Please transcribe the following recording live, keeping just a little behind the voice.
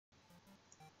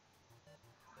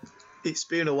It's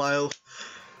been a while.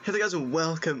 Hey there guys, and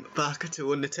welcome back to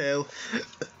Undertale.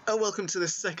 And welcome to the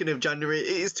 2nd of January.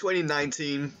 It is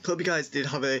 2019. Hope you guys did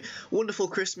have a wonderful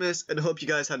Christmas and hope you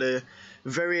guys had a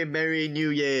very merry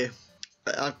new year.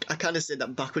 I kind of said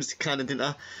that backwards, kind of, didn't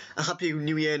I? A happy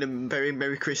new year and a very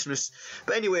merry Christmas.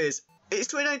 But anyways, it's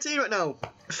 2019 right now.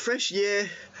 Fresh year.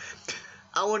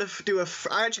 I'm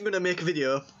actually going to make a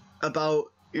video about,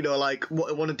 you know, like what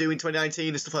I want to do in 2019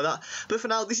 and stuff like that. But for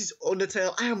now, this is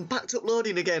Undertale. I am back to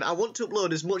uploading again. I want to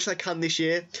upload as much as I can this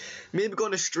year. Maybe go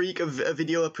on a streak of a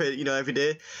video, you know, every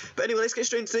day. But anyway, let's get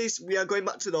straight into this. We are going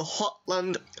back to the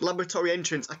Hotland laboratory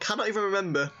entrance. I cannot even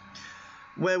remember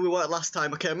where we were last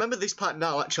time. Okay, I remember this part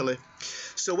now, actually.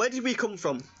 So where did we come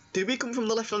from? Did we come from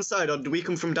the left-hand side, or did we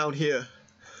come from down here?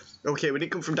 Okay, we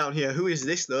didn't come from down here. Who is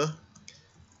this, though?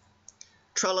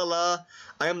 Tralala,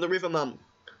 I am the river man.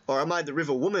 Or am I the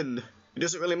river woman? It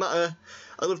doesn't really matter.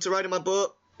 I love to ride in my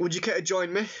boat. Would you care to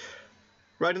join me?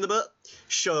 Ride in the boat?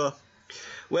 Sure.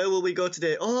 Where will we go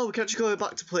today? Oh, we can actually go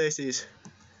back to places.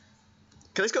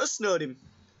 Okay, let's go to Snowdin.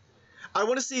 I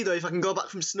want to see, though, if I can go back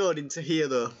from Snowdin to here,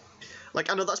 though. Like,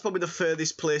 I know that's probably the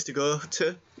furthest place to go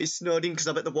to, is Snowdin, because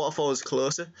I bet the waterfall is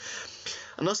closer.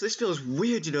 And also, this feels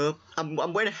weird, you know. I'm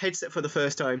wearing a headset for the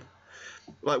first time.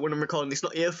 Like, when I'm recording this,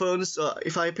 not earphones, so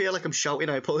if I appear like I'm shouting,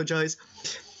 I apologise.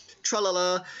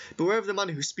 Tralala, beware of the man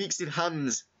who speaks in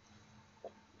hands.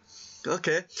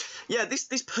 Okay. Yeah,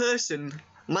 this person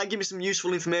might give me some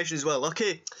useful information as well.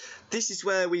 Okay, this is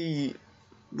where we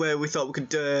thought we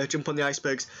could jump on the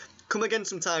icebergs. Come again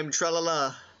sometime,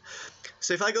 tralala.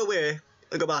 So if I go away,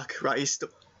 I go back. Right, he's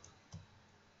stuck.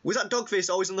 Was that dog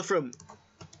face always on the front?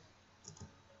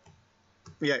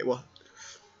 Yeah, it was.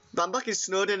 But I'm back in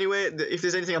Snowdin anyway, if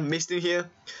there's anything I missed in here.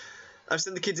 I've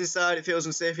sent the kids inside, it feels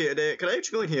unsafe here today. Can I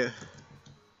actually go in here?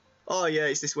 Oh yeah,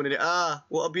 it's this one in it. Ah,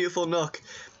 what a beautiful knock.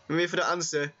 Maybe for that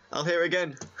answer, I'll hear it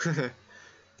again.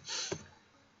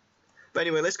 But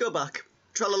anyway, let's go back.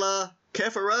 Tralala,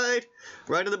 care for a ride?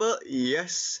 Ride on the boat?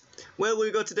 Yes. Where will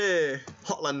we go today?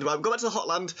 Hotland. Right, we'll go back to the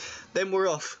Hotland, then we're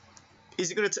off. Is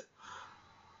it going to...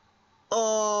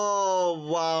 Oh,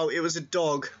 wow, it was a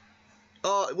dog.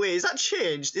 Oh, wait, is that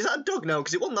changed? Is that a dog now?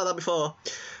 Because it wasn't like that before.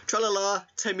 Tralala,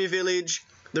 Temi Village,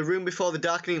 the room before the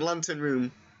darkening lantern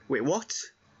room. Wait, what?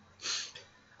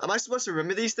 Am I supposed to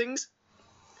remember these things?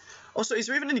 Also, is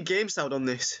there even any game sound on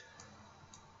this?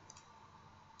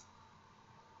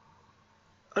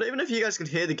 I don't even know if you guys can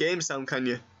hear the game sound, can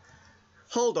you?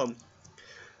 Hold on.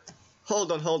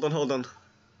 Hold on.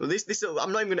 Well,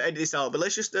 I'm not even going to edit this out, but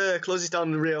let's just close this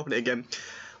down and reopen it again.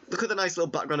 Look at the nice little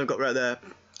background I've got right there.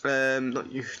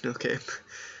 Not you, okay.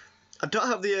 I don't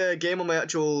have the game on my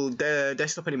actual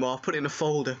desktop anymore. I've put it in a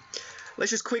folder.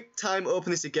 Let's just quick time open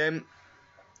this again.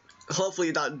 Hopefully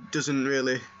that doesn't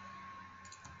really...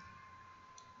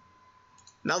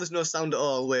 Now there's no sound at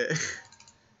all, wait.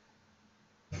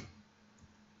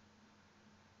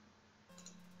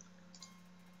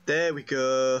 There we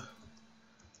go.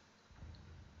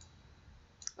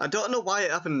 I don't know why it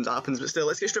happens, but still,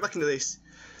 let's get straight back into this.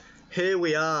 Here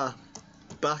we are.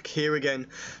 Back here again.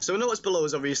 So we know what's below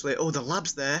us, obviously. Oh, the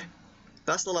lab's there.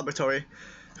 That's the laboratory.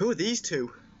 Who are these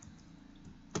two?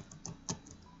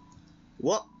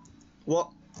 What?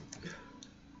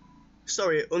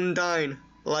 Sorry, Undine,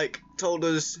 like, told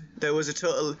us there was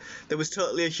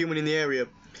totally a human in the area.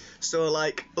 So,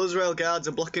 like, us rail guards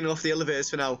are blocking off the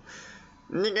elevators for now.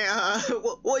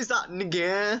 What is that,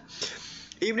 nigga?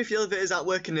 Even if the elevators aren't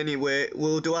working anyway,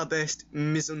 we'll do our best,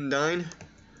 Miss Undine.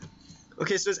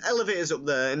 Okay, so there's elevators up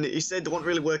there, and he said they weren't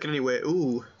really working anyway.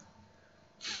 Ooh.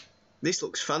 This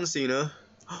looks fancy, you know?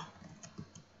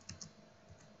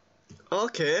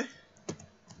 Okay.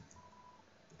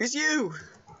 It's you!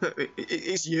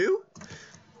 It's you?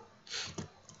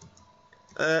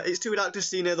 It's too dark to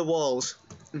see near the walls.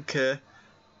 Okay.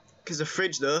 Because the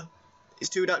fridge, though. It's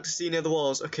too dark to see near the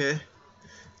walls. Okay.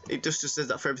 It just says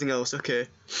that for everything else. Okay.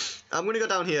 I'm gonna go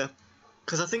down here.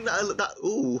 Because I think that...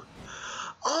 Ooh.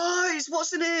 Oh, it's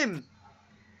what's her name?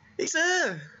 It's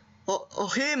her.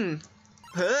 Or him.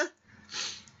 Her?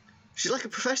 She's like a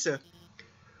professor.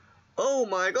 Oh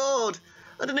my god.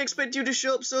 I didn't expect you to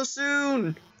show up so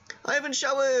soon. I haven't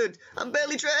showered. I'm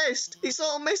barely dressed. It's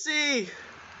all messy.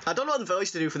 I don't know what the voice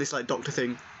to do for this, like, doctor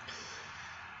thing.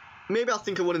 Maybe I'll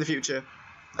think of one in the future.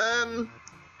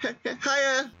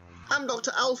 Hiya. I'm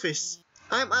Dr. Alphys.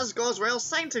 I'm Asgard's royal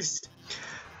scientist.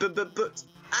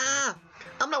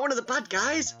 I'm not one of the bad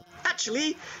guys.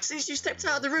 Actually, since you stepped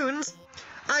out of the ruins,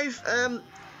 I've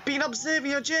been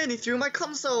observing your journey through my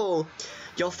console.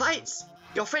 Your fights,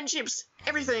 your friendships,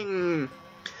 everything.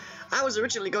 I was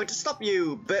originally going to stop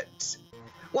you, but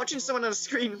Watching someone on a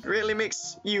screen really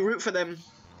makes you root for them.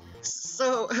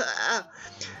 So,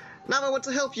 now I want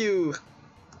to help you.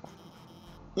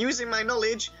 Using my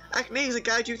knowledge, I can easily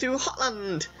guide you through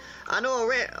Hotland. I know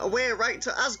a way right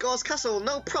to Asgore's castle,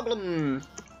 no problem.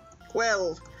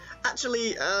 Well,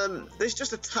 actually, there's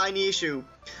just a tiny issue.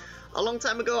 A long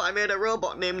time ago, I made a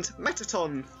robot named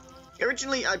Metaton.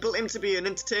 Originally, I built him to be an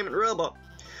entertainment robot.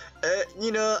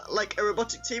 You know, like a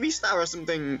robotic TV star or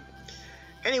something.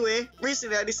 Anyway,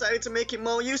 recently I decided to make it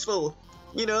more useful.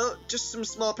 You know, just some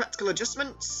small practical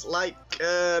adjustments, like,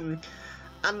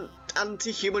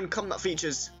 anti-human combat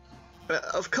features.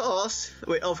 Of course,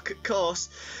 when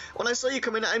I saw you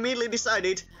coming, I immediately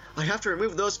decided I have to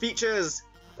remove those features.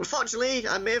 Unfortunately,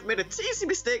 I may have made a teensy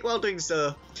mistake while doing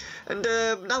so. And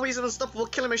now he's an unstoppable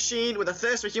killer machine with a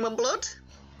thirst for human blood.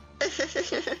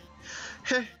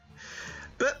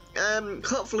 But,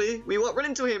 hopefully, we won't run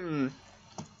into him.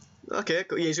 Okay,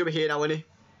 yeah, he's over here now, isn't he?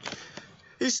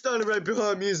 He's standing right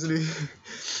behind me, isn't he?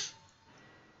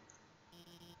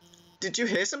 Did you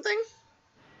hear something?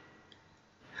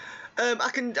 I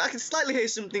can slightly hear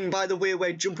something by the way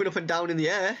we're jumping up and down in the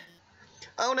air.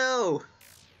 Oh no!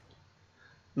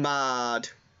 Mad.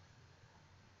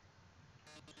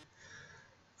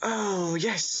 Oh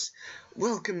yes!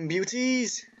 Welcome,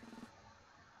 beauties!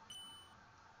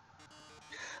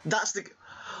 That's the...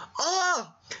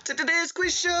 Oh! To today's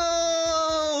quiz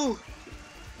show!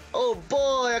 Oh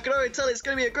boy, I can already tell it's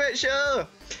going to be a great show!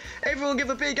 Everyone give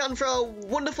a big hand for our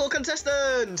wonderful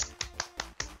contestant!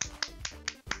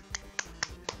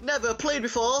 Never played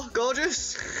before,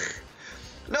 gorgeous?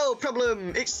 No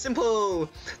problem, it's simple.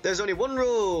 There's only one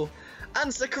rule.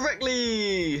 Answer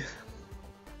correctly!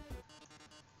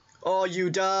 Or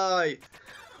you die.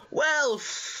 Well,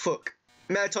 fuck.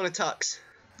 Marathon attacks.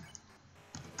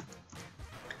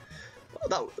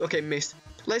 Okay, missed.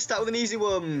 Let's start with an easy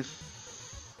one.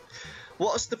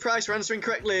 What's the price for answering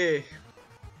correctly?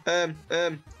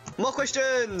 More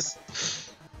questions!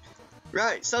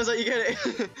 Right, sounds like you get it.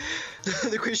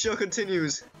 The quiz show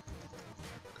continues.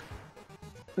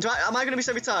 Am I going to miss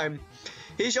every time?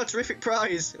 Here's your terrific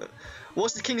prize.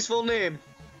 What's the king's full name?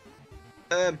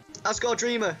 Asgore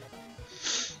Dreamer.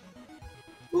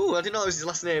 Ooh, I didn't know that was his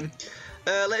last name.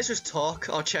 Let's just talk,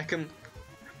 or check him.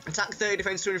 Attack 30,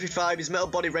 defense 255, his metal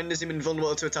body renders him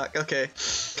invulnerable to attack. Okay.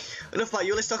 Enough about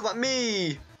you, let's talk about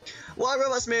me. What are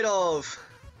robots made of?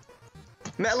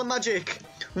 Metal and magic.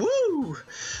 Woo!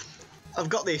 I've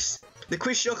got this. The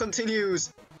quiz show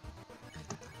continues.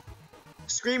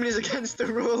 Screaming is against the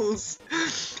rules.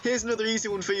 Here's another easy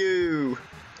one for you.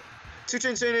 C.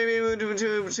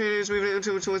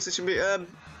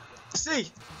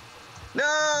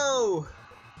 No!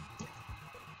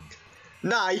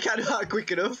 Nah, you can't do that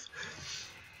quick enough.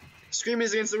 Screaming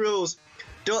is against the rules.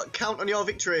 Don't count on your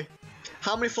victory.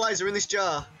 How many flies are in this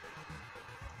jar?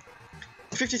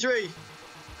 53.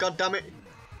 God damn it.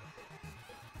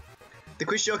 The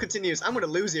quiz show continues. I'm gonna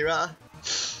lose here, Am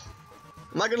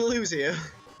I gonna lose here?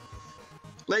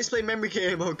 Let's play memory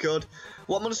game. Oh god.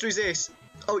 What monster is this?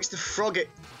 Oh, it's the frogget.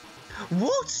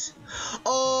 What?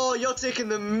 Oh, you're taking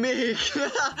the mic.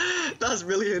 That's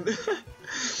brilliant.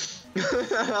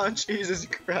 Oh, Jesus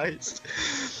Christ.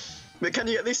 But can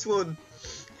you get this one?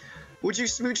 Would you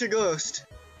smooch a ghost?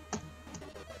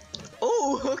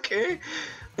 Oh, okay.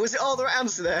 Was it all the right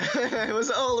answer there? Was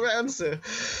it all the right answer?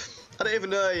 I don't even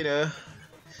know, you know.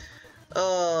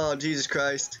 Oh, Jesus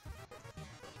Christ.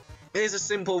 Here's a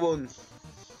simple one.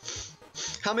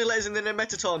 How many letters in the name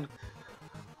Metaton?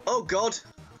 Oh, God.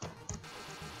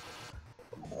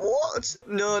 What?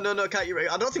 No, can't you?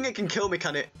 I don't think it can kill me,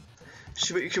 can it?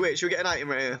 Should we get an item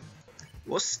right here?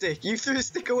 What stick? You threw the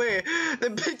stick away,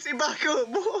 then picked it back up.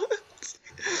 What?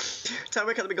 Time to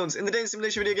work out the big guns. In the dating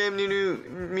simulation video game,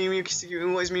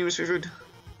 what is Mimi's favorite food?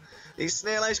 It's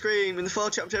snail ice cream. In the fall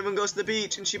chapter, everyone goes to the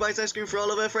beach and she buys ice cream for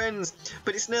all of her friends.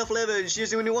 But it's snail flavoured.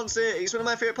 She's the one who wants it. It's one of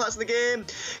my favourite parts of the game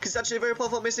because it's actually a very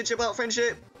powerful message about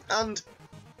friendship and...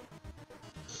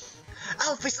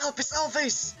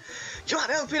 Alphys! You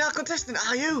aren't helping our contestant,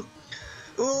 are you?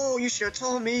 Oh, you should have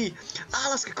told me.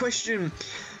 I'll ask a question.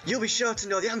 You'll be sure to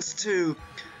know the answer to.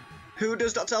 Who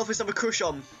does Dr. Alphys have a crush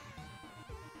on?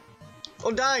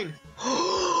 Undyne.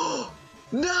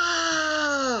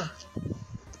 Nah!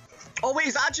 Oh wait,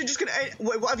 is that actually just gonna...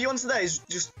 whatever you answer there is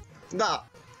just that.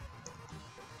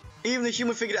 Even the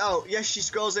human figured it out. Yes, she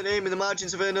scrolls her name in the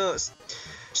margins of her notes.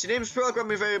 She names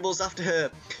programming variables after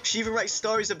her. She even writes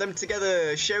stories of them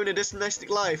together, sharing a domestic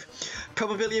life.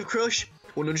 Probability of crush,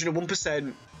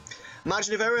 101%.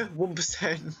 Margin of error,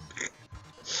 1%.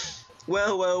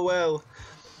 Well.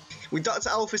 With Dr.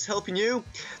 Alphys helping you,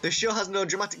 the show has no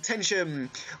dramatic tension.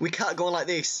 We can't go on like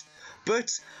this.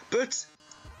 But,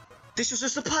 this was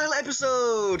just a pilot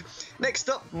episode. Next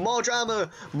up, more drama,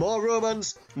 more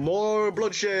romance, more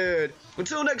bloodshed.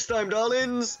 Until next time,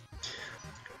 darlings.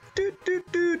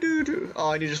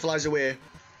 Oh, and he just flies away.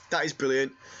 That is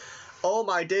brilliant. Oh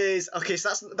my days. Okay, so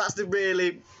that's the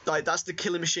really, like, that's the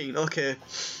killing machine. Okay.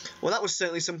 Well, that was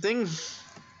certainly something.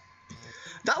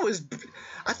 That was,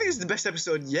 I think it's the best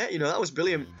episode yet, you know, that was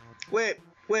brilliant. Wait.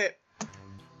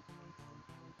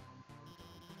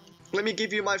 Let me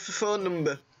give you my phone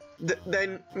number.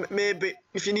 Then, maybe,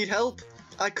 if you need help,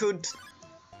 I could...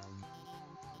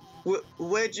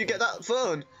 Where'd you get that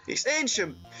phone? It's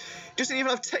ancient. Doesn't even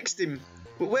have texting.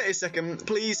 Wait a second,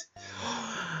 please.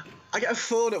 I get a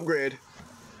phone upgrade.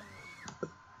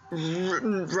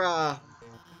 Rah.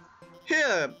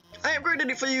 Here, I upgraded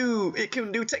it for you. It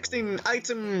can do texting,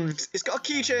 items. It's got a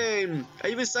keychain. I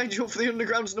even signed you up for the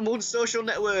Underground's #1 social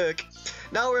network.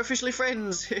 Now we're officially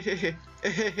friends.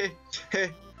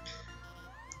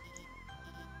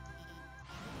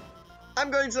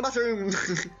 I'm going to the bathroom.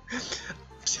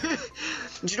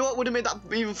 Do you know what would have made that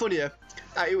even funnier?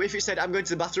 If it said, I'm going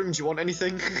to the bathroom, do you want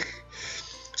anything?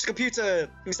 It's a computer.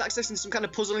 It's accessing some kind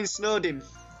of puzzling Snowden.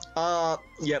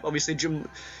 Yep, obviously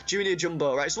Junior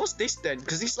Jumbo, right? So what's this then?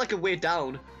 Because this is like a way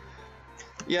down.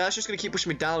 Yeah, that's just going to keep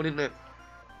pushing me down, isn't it?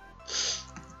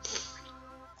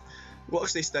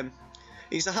 What's this then?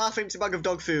 It's a half-empty bag of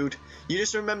dog food. You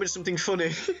just remembered something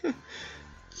funny.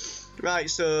 Right,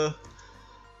 so...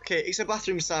 Okay, it's a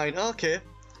bathroom sign. Okay.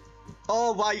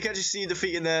 Oh, wow, you can just see the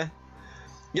feet in there.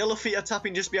 Yellow feet are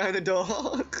tapping just behind the door.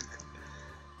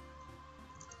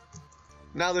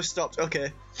 Now they've stopped.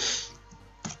 Okay.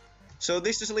 So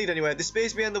this doesn't lead anywhere. The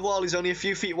space behind the wall is only a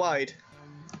few feet wide.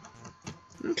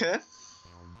 Okay.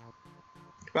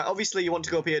 Right, obviously you want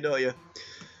to go up here, don't you?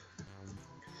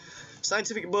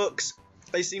 Scientific books.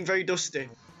 They seem very dusty.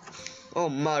 Oh,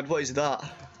 mad. What is that?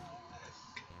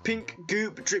 Pink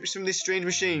goop drips from this strange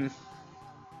machine.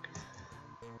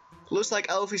 Looks like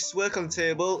Alphys' work on the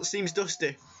table. Seems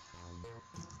dusty.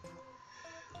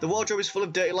 The wardrobe is full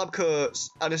of dirty lab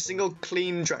coats and a single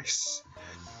clean dress.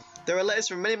 There are letters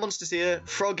from many monsters here.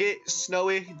 Froggy,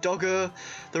 Snowy, Doggo.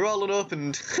 They're all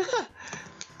unopened.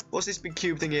 What's this big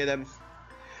cube thing here then?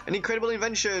 An incredible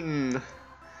invention.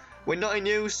 When not in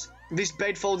use, this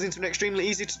bed folds into an extremely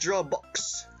easy to draw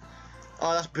box.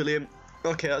 Oh, that's brilliant.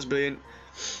 Okay, that's brilliant.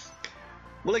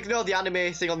 We'll ignore the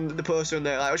anime thing on the poster in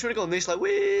there. Like, I just want to go on this, like,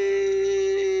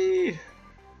 whee!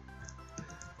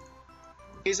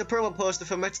 It's a promo poster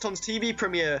for Metaton's TV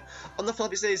premiere. On the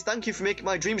flap it says, thank you for making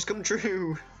my dreams come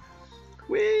true.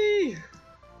 Whee!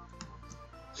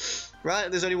 Right,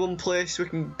 there's only one place we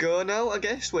can go now, I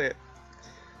guess. Wait.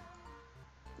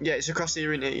 Yeah, it's across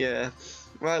here, isn't it? Yeah.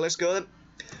 Right, let's go then.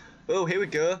 Oh, here we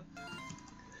go.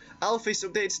 Alphys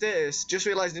updated status. Just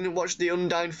realised I didn't watch the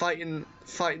Undyne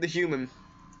fight the human.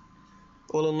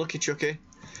 Well, unlucky Chucky.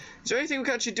 Is there anything we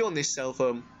can actually do on this cell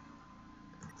phone?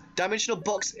 Dimensional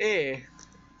box A.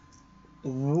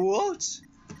 What?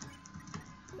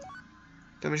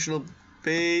 Dimensional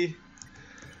B.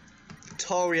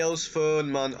 Toriel's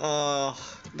phone, man. Oh,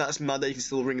 that's mad that you can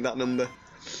still ring that number.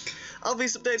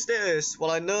 Alphys update status. Well,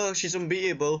 I know she's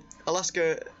unbeatable. I'll ask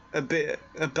her a bit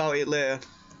about it later.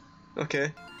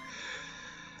 Okay.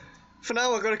 For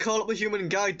now, I've got to call up the human and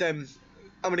guide them.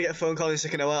 I'm going to get a phone call in a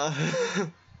second hour.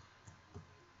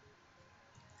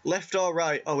 Left or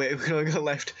right? Oh, wait, we're going to go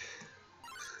left.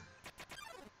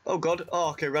 Oh, God. Oh,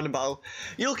 okay, random battle.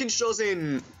 Yulkin shows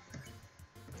in.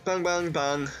 Bang, bang,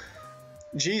 bang.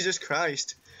 Jesus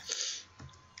Christ.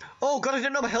 Oh, God, I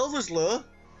didn't know my health was low.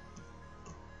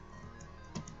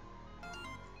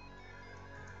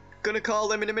 Gonna call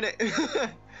them in a minute.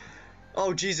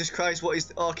 Oh, Jesus Christ, what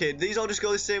is... Okay, these all just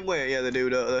go the same way? Yeah, they do,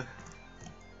 don't they?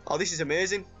 Oh, this is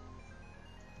amazing.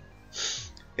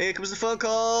 Here comes the phone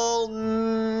call.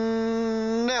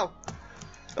 Now.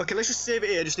 Okay, let's just save it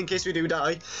here, just in case we do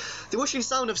die. The whooshing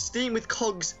sound of steam with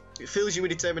cogs fills you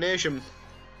with determination.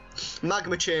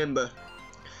 Magma chamber.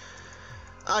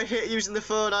 I hate using the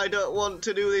phone. I don't want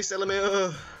to do this,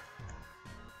 LMAO.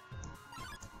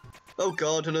 Oh,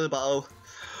 God, another battle.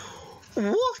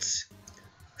 What?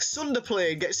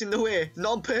 Sunderplane gets in the way,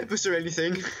 not on purpose or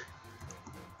anything.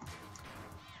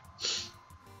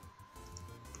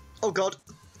 Oh, God.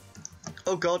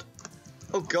 Oh, God.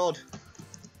 Oh, God.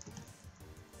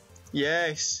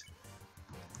 Yes.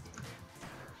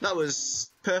 That was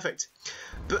perfect.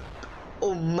 But,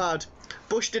 oh, mad.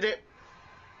 Bush did it.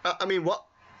 I mean, what?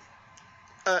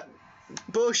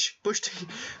 Bush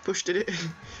did it.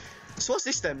 So what's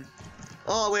this then?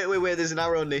 Oh, wait, there's an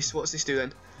arrow on this. What's this do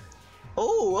then?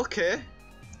 Oh, okay.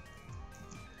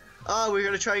 Ah, we're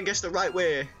gonna try and guess the right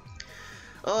way.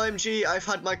 OMG, I've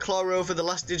had my claw over the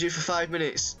last digit for 5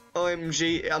 minutes.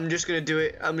 OMG, I'm just gonna do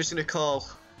it. I'm just gonna call.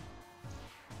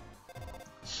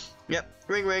 Yep,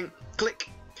 ring ring, click.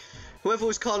 Whoever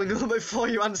was calling over before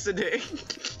you answered it.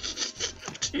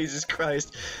 Jesus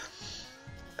Christ.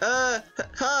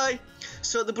 Hi.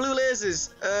 So the blue lasers,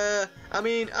 I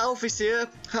mean, Alfie's here.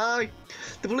 Hi.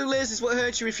 The blue lasers will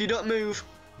hurt you if you don't move.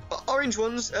 Orange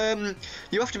ones,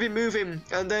 you have to be moving,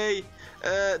 and they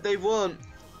won't.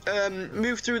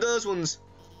 Move through those ones.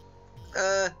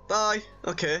 Bye.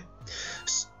 Okay.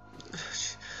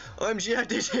 OMG, I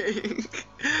did it.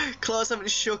 Claws haven't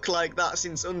shook like that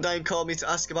since Undyne called me to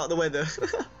ask about the weather.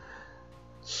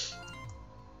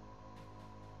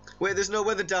 Wait, there's no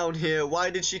weather down here. Why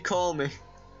did she call me?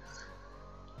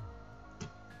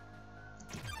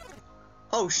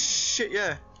 Oh shit,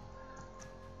 yeah.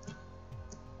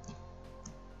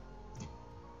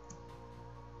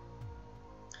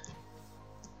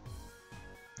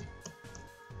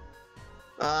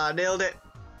 Ah, nailed it.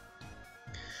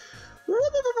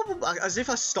 As if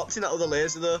I stopped in that other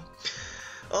laser though.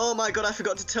 Oh my god, I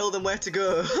forgot to tell them where to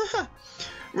go.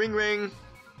 Ring ring.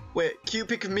 Wait, cute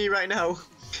pic of me right now.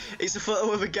 It's a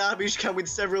photo of a garbage can with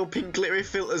several pink glittery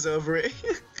filters over it.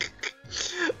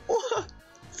 What?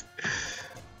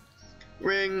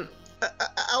 Ring.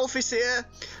 Alfie's here.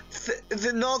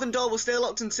 The northern door will stay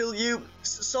locked until you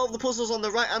solve the puzzles on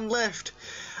the right and left.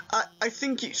 I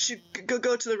think you should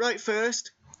go to the right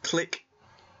first. Click.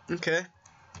 Okay.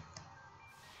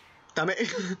 Damn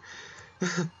it.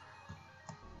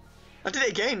 I did it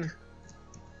again.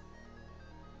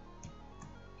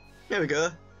 There we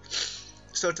go.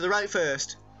 So to the right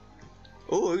first.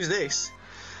 Oh, who's this?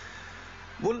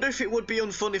 Wonder if it would be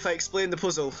unfun if I explained the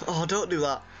puzzle. Oh, don't do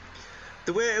that.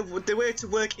 The way to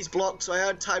work is blocked, so I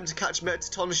had time to catch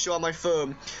Metaton's show on my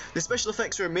phone. The special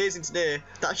effects are amazing today.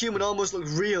 That human almost looked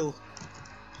real.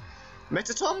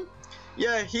 Metaton?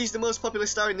 Yeah, he's the most popular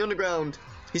star in the underground.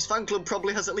 His fan club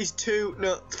probably has at least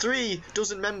 3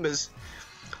 dozen members.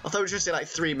 I thought we were just say like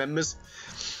 3 members.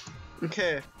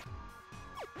 Okay.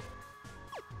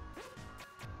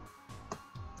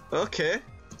 Okay.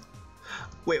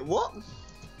 Wait, what?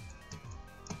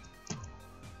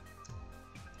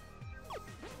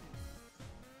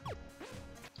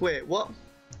 Wait, what?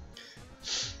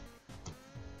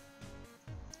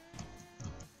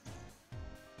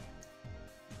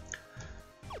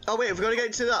 Oh wait, we've got to get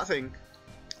into that thing.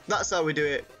 That's how we do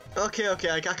it. Okay,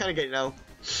 I kind of get it now.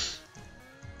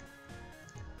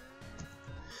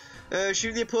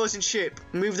 Shoot the opposing ship.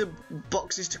 Move the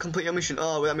boxes to complete your mission.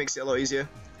 Oh, well, that makes it a lot easier.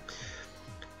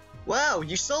 Wow,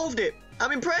 you solved it.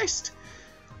 I'm impressed.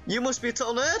 You must be a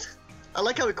total nerd. I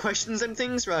like how it questions them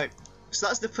things. Right, so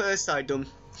that's the first side done.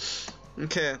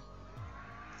 Okay.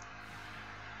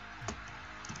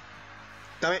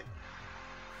 Damn it.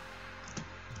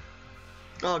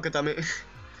 Oh, god damn it.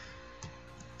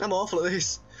 I'm awful at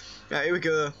this. Right, here we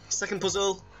go. Second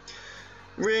puzzle.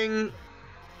 Ring.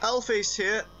 Alfie's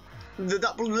here.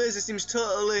 That blue laser seems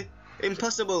totally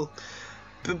impossible.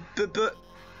 But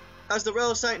as the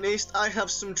rail scientist, I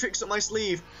have some tricks up my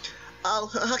sleeve. I'll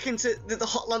hack into the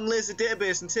Hotland laser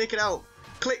database and take it out.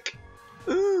 Click.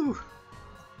 Ooh.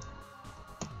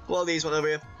 What are these one over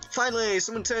here? Finally,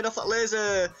 someone turned off that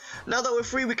laser. Now that we're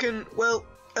free, we can, well,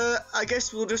 I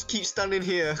guess we'll just keep standing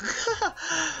here.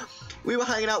 We were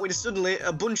hanging out when suddenly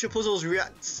a bunch of puzzles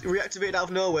reactivated out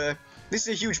of nowhere. This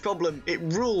is a huge problem. It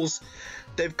rules.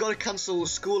 They've got to cancel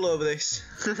school over this.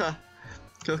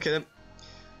 Okay then.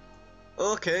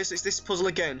 Okay, so it's this puzzle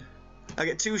again. I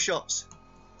get 2 shots.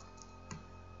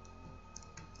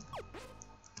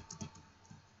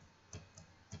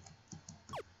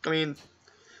 I mean,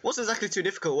 wasn't exactly too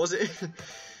difficult, was it?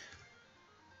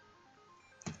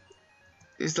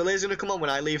 Is the laser gonna come on when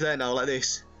I leave there now, like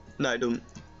this? No, it doesn't.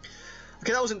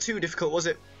 Okay, that wasn't too difficult, was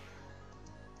it?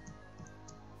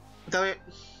 Damn it.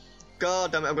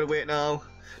 God damn it, I'm gonna wait now.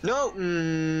 No!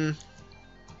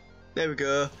 There we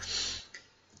go.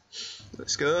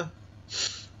 Let's go.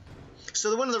 So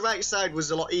the one on the right side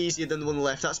was a lot easier than the one on the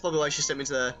left. That's probably why she sent me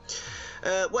to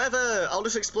there. Whatever, I'll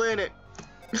just explain it.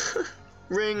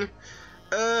 Ring.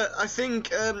 I think,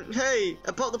 hey,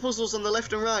 about the puzzles on the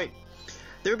left and right.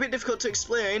 They're a bit difficult to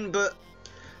explain, but,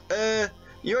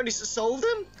 you already solved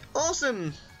them?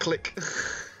 Awesome! Click.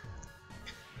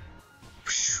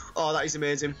 Oh, that is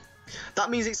amazing. That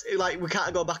means it's, like, we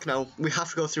can't go back now. We have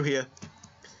to go through here.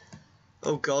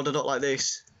 Oh god, I don't like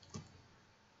this.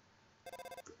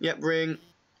 Yep, ring.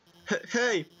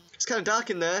 Hey, it's kind of dark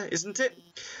in there, isn't it?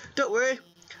 Don't worry.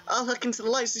 I'll hack into the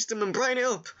light system and brighten it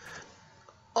up.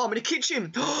 Oh, I'm in a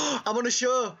kitchen. I'm on a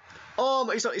show. Oh,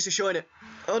 it's not. It's a show, innit?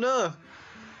 Oh no.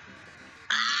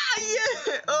 Ah,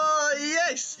 yeah. Oh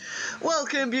yes.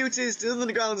 Welcome, beauties, to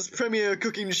Underground's premiere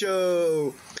cooking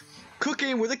show.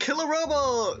 Cooking with a killer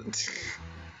robot.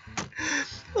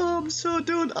 Oh, I'm so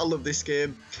done. I love this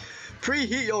game.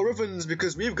 Preheat your ovens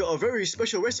because we've got a very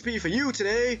special recipe for you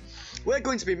today. We're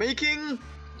going to be making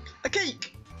a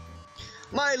cake.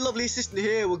 My lovely assistant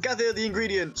here will gather the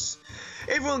ingredients.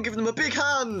 Everyone give them a big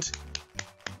hand.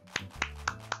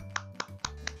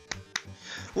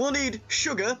 We'll need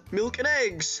sugar, milk and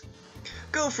eggs.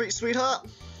 Go for it, sweetheart.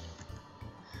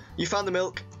 You found the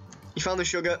milk, you found the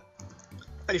sugar,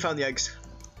 and you found the eggs.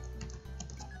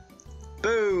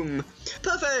 Boom.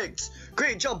 Perfect.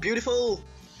 Great job, beautiful.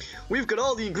 We've got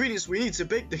all the ingredients we need to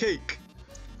bake the cake.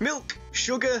 Milk,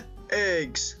 sugar,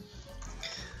 eggs.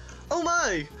 Oh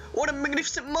my, what a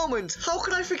magnificent moment. How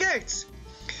could I forget?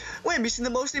 We're missing the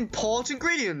most important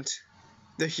ingredient.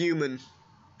 The human.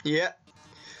 Yeah.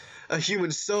 A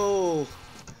human soul.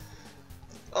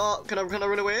 Oh, can I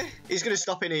run away? He's gonna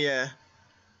stop in here.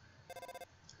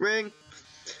 Ring.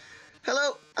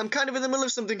 Hello, I'm kind of in the middle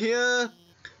of something here.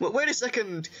 Well, wait a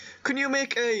second. Couldn't you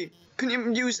make a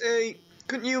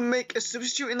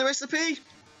substitute in the recipe?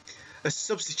 A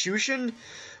substitution?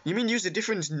 You mean use a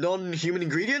different non-human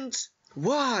ingredient?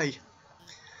 Why?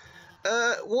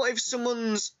 What if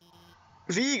someone's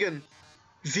vegan?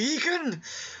 Vegan?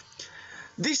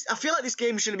 I feel like this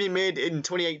game should have been made in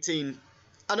 2018.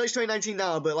 I know it's 2019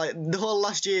 now, but like the whole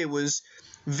last year was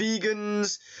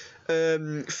vegans,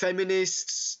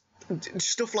 feminists,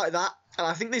 stuff like that. And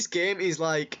I think this game is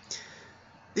like,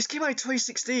 this came out in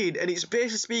 2016, and it's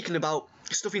basically speaking about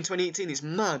stuff in 2018. It's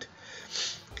mad.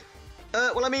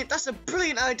 Well, I mean, that's a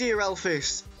brilliant idea,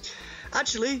 Alphys.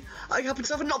 Actually, I happen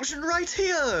to have an option right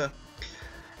here.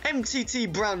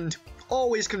 MTT brand,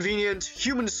 always convenient,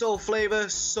 human soul flavour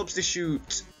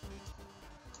substitute.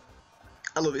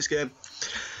 I love this game.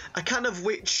 A can of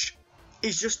which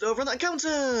is just over on that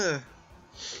counter.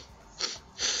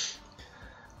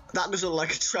 That doesn't look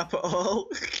like a trap at all.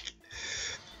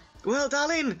 Well,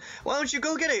 darling, why don't you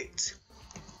go get it?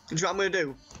 Do you know what I'm going to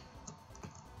do?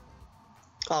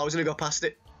 Oh, I was going to go past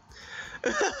it.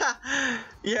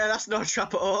 Yeah, that's not a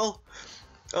trap at all.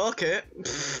 Okay.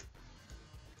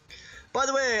 By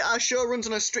the way, our show runs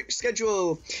on a strict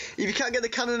schedule. If you can't get the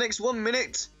can in the next 1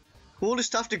 minute, we'll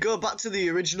just have to go back to the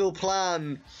original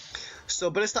plan. So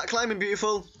better start climbing,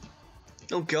 beautiful.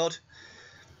 Oh god.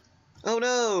 Oh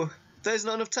no, there's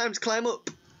not enough time to climb up.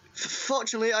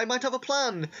 Fortunately, I might have a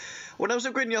plan. When I was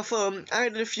upgrading your phone, I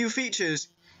added a few features.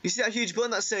 You see that huge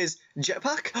button that says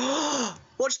jetpack?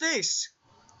 Watch this.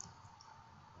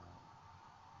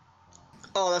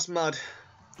 Oh, that's mad.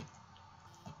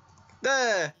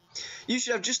 There. You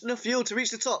should have just enough fuel to reach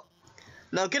the top.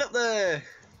 Now get up there.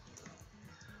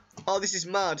 Oh, this is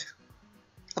mad.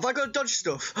 Have I got to dodge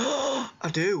stuff? I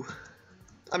do.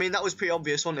 I mean, that was pretty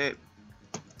obvious, wasn't it?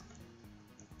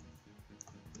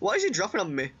 Why is he dropping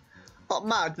on me? Oh,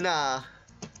 mad? Nah.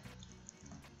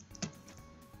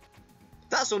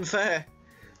 That's unfair.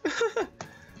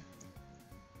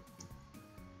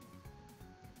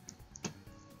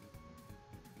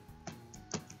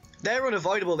 They're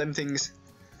unavoidable, them things.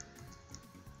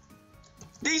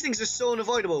 These things are so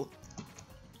unavoidable.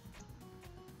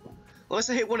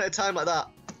 Unless I hit one at a time like that.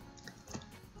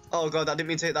 Oh god, I didn't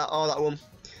mean to hit that. Oh, that one.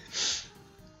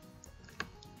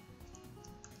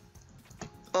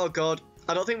 Oh god.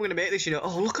 I don't think we're going to make this, you know.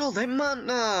 Oh, look at all them, man.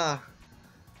 Nah.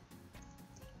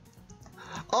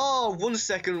 Oh, 1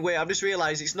 second. Wait, I've just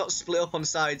realised it's not split up on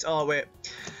sides. Oh, wait.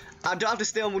 I don't have to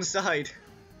stay on one side.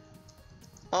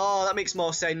 Oh, that makes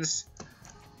more sense.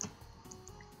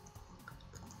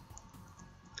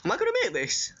 Am I going to make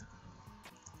this?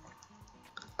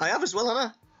 I have as well,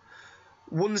 haven't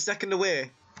I? 1 second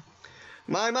away.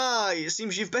 My, it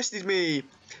seems you've bested me.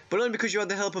 But only because you had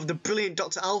the help of the brilliant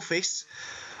Dr. Alphys.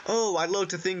 Oh, I'd love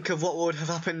to think of what would have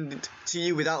happened to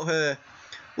you without her.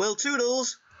 Well,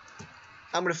 toodles.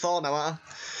 I'm going to fall now, aren't I?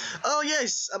 Oh,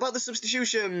 yes, about the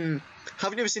substitution.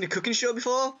 Have you never seen a cooking show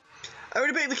before? I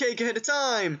already baked the cake ahead of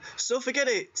time, so forget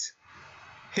it.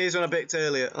 Here's one I baked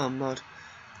earlier. Oh, I'm mad.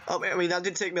 Oh, I mean, that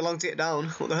didn't take me long to get down.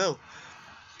 What the hell?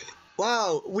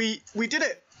 Wow, we did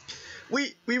it.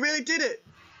 We really did it.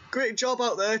 Great job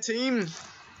out there, team.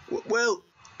 Well,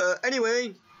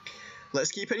 anyway,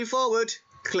 let's keep heading forward.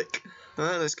 Click.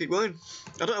 Alright, let's keep going.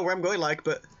 I don't know where I'm going like,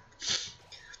 but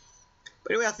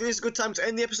anyway, I think it's a good time to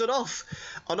end the episode off.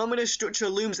 An ominous structure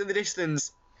looms in the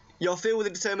distance. You're filled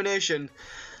with determination.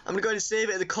 I'm going to go ahead and save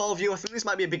it at the core view. I think this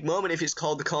might be a big moment if it's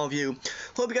called the core view.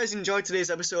 Hope you guys enjoyed today's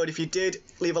episode. If you did,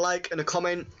 leave a like and a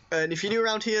comment. And if you're new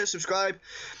around here, subscribe.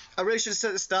 I really should have said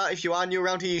at the start, if you are new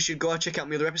around here, you should go and check out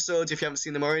my other episodes if you haven't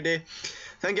seen them already.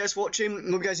 Thank you guys for watching.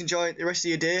 Hope you guys enjoy the rest of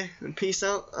your day. And peace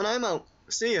out. And I'm out.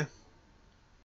 See ya.